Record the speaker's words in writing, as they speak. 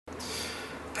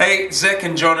Hey, Zach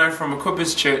and Jono from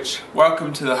Equippers Church.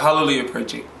 Welcome to the Hallelujah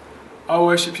Project. I'll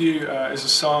Worship You is a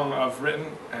song I've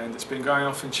written and it's been going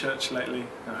off in church lately,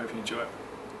 and I hope you enjoy it.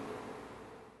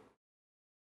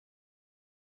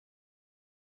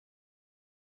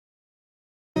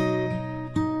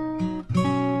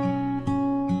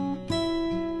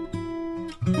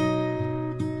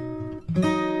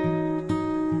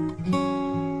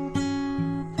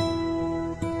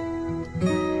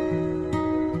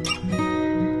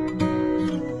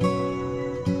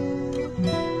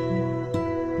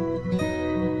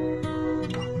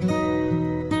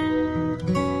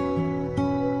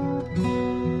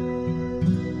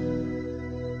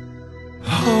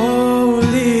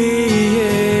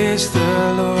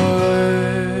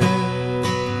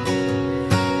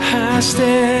 I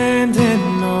stand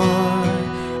in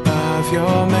awe of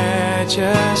your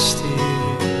majesty.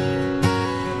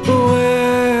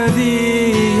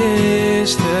 Worthy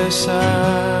is the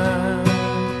Son,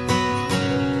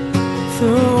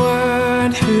 the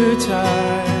one who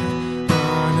died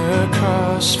on a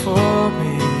cross for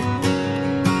me.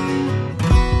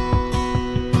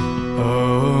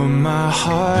 Oh, my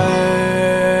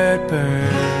heart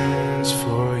burns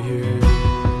for you.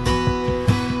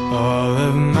 All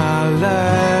of my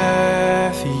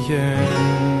life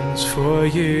yearns for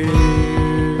you.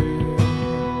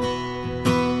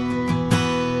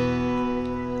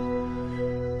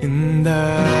 And I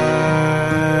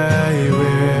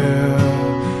will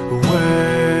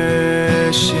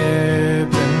worship,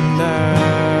 and I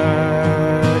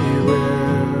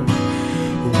will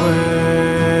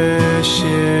worship,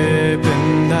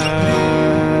 and I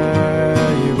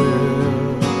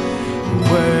will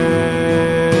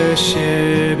worship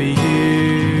you.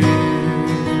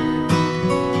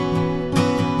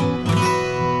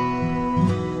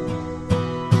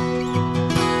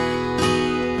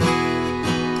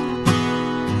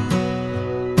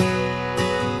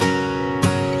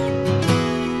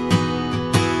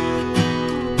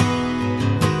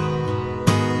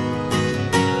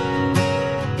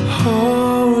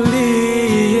 Holy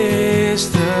is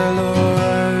the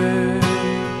Lord.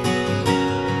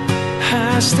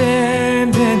 I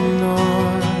stand in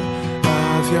awe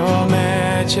of your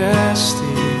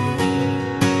majesty.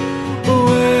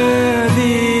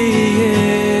 Worthy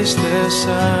is the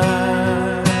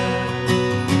Son,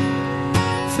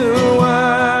 the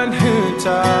one who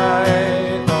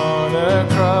died on a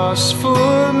cross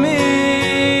for me.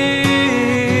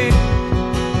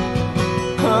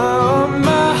 Oh,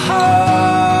 my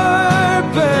heart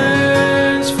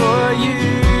burns for you.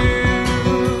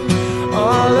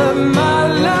 All of my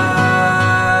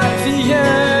life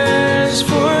yearns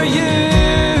for you.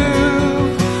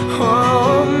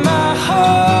 Oh, my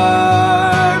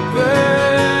heart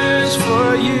burns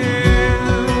for you.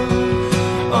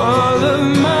 All of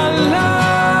my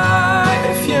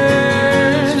life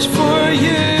yearns for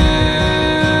you,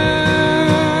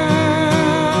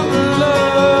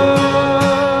 Lord.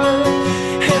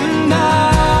 And I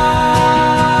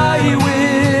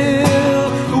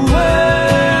will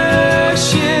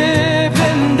worship,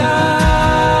 and I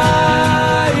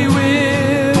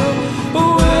will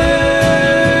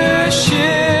worship,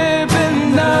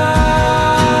 and I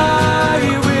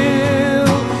will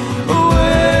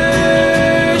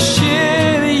worship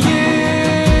you,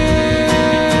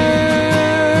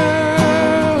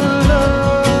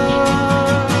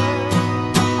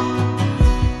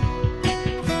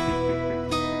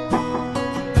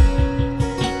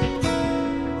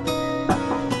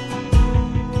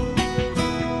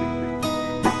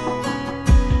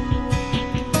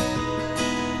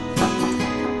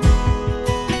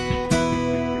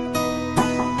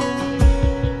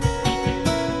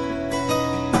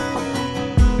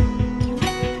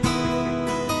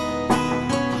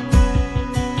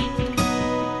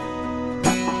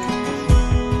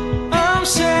 I'm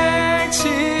sanctified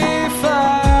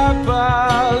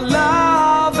by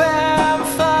love and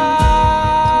fire.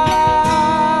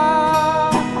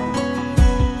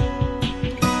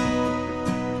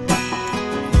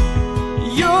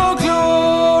 You're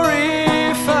glorified,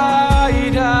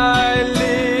 I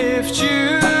lift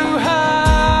you higher.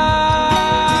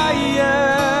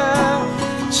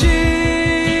 Jesus,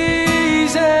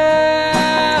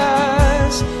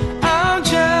 I'm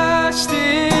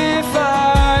justified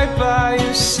by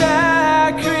your sacrifice,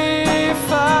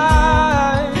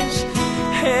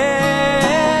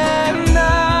 and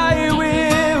I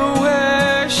will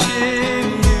worship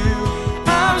you.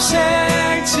 I'm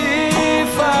sanctified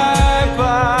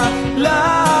by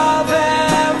love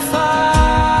and fire.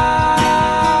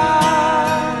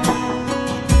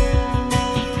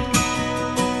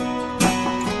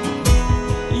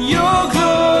 Your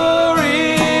glory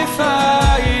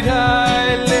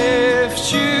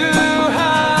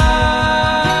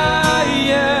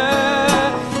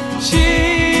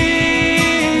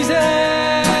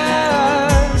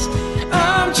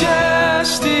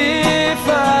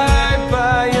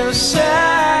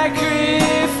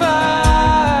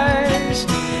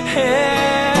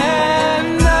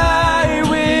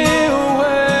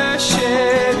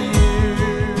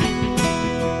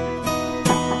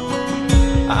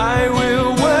I